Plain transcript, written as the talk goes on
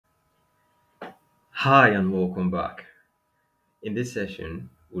Hi and welcome back. In this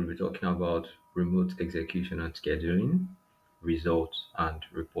session, we'll be talking about remote execution and scheduling, results, and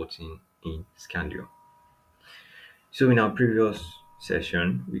reporting in Scandium. So, in our previous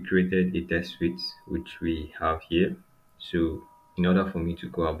session, we created a test suite which we have here. So, in order for me to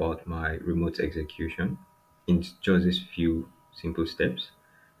go about my remote execution in just these few simple steps,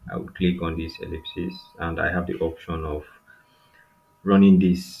 I would click on these ellipses and I have the option of running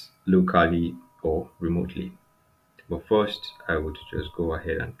this locally or remotely. But first, I would just go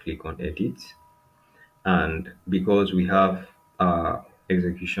ahead and click on edit. And because we have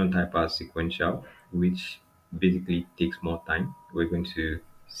execution type as sequential, which basically takes more time, we're going to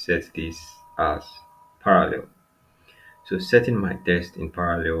set this as parallel. So setting my test in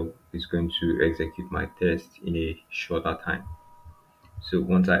parallel is going to execute my test in a shorter time. So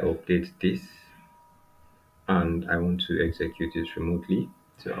once I update this and I want to execute this remotely,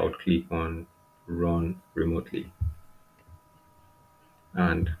 so I'll click on run remotely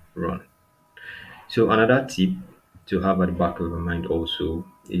and run. So another tip to have at the back of your mind also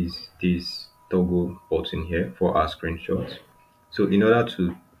is this toggle button here for our screenshots. So in order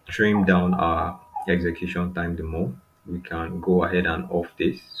to trim down our execution time the more, we can go ahead and off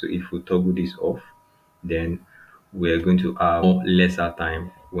this. So if we toggle this off, then we're going to have lesser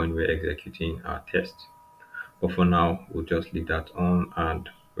time when we're executing our test. But for now, we'll just leave that on and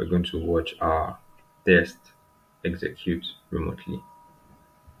we're going to watch our test execute remotely.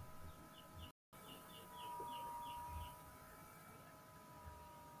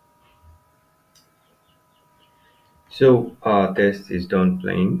 So our test is done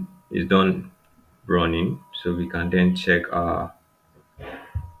playing, is done running. So we can then check our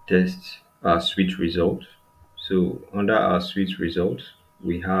test, our switch result. So under our switch result,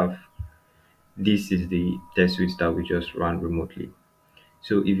 we have this is the test switch that we just ran remotely.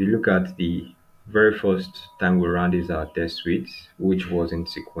 So if you look at the very first time we ran this our test switch, which was in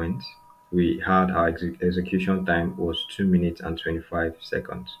sequence, we had our execution time was 2 minutes and 25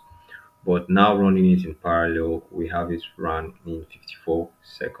 seconds. But now running it in parallel, we have it run in 54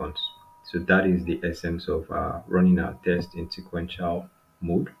 seconds. So that is the essence of running our test in sequential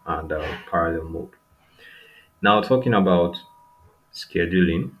mode and parallel mode. Now talking about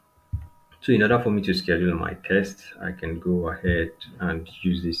scheduling. So in order for me to schedule my test, I can go ahead and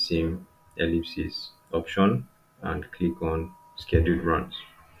use the same ellipsis option and click on scheduled runs.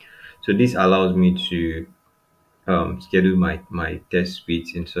 So this allows me to schedule my test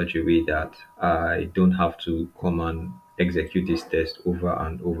suite in such a way that I don't have to come and execute this test over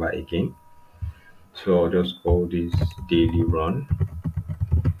and over again. So I'll just call this daily run.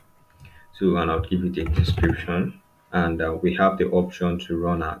 So and I'll give it a description. And we have the option to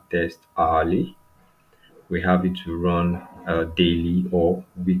run our test hourly. We have it to run daily or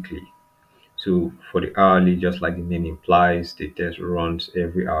weekly. So for the hourly, just like the name implies, the test runs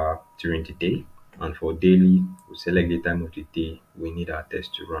every hour during the day. And for daily, we select the time of the day we need our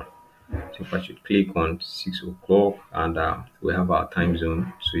test to run. So if I should click on 6 o'clock and we have our time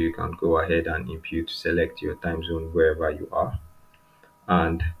zone, so you can go ahead and input, select your time zone wherever you are.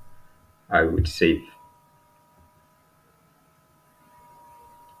 And I would save.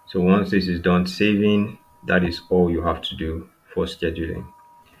 So once this is done saving, that is all you have to do for scheduling.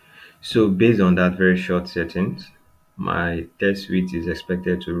 So based on that very short settings, my test suite is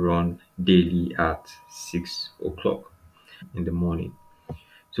expected to run daily at 6 o'clock in the morning.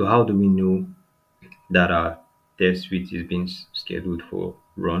 So how do we know that our test suite is being scheduled for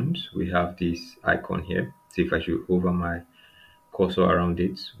runs? We have this icon here. So if I should hover my cursor around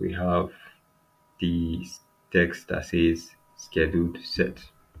it, we have the text that says scheduled set.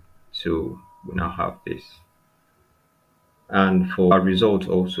 So we now have this. And for our results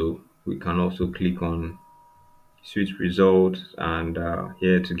also, we can also click on switch results and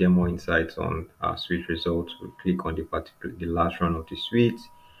here to get more insights on our switch results, we click on the last run of the switch,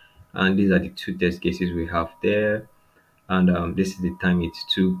 and these are the two test cases we have there. And this is the time it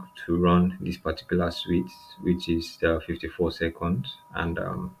took to run this particular switch, which is 54 seconds. And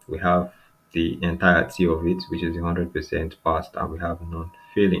we have the entirety of it, which is 100% passed, and we have none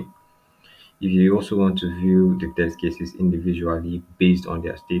failing. If you also want to view the test cases individually based on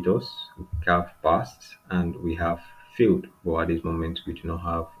their status, we have passed and we have failed, but at this moment we do not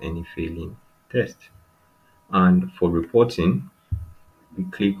have any failing test. And for reporting, we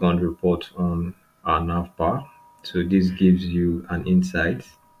click on report on our nav bar. So this gives you an insight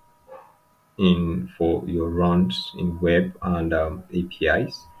in for your runs in web and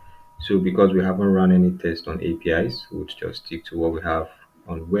APIs. So because we haven't run any test on APIs, we'll just stick to what we have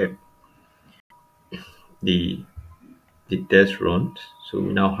on web. The the test runs. So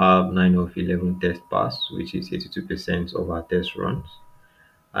we now have 9 of 11 test pass, which is 82% of our test runs.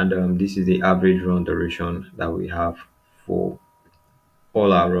 And this is the average run duration that we have for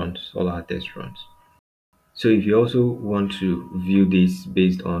all our runs, all our test runs. So if you also want to view this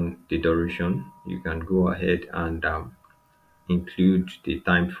based on the duration, you can go ahead and include the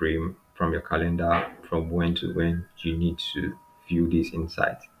time frame from your calendar from when to when you need to view this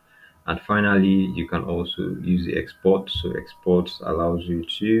insight. And finally, you can also use the export. So export allows you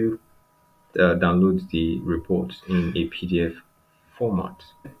to download the report in a PDF format.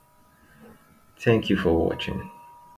 Thank you for watching.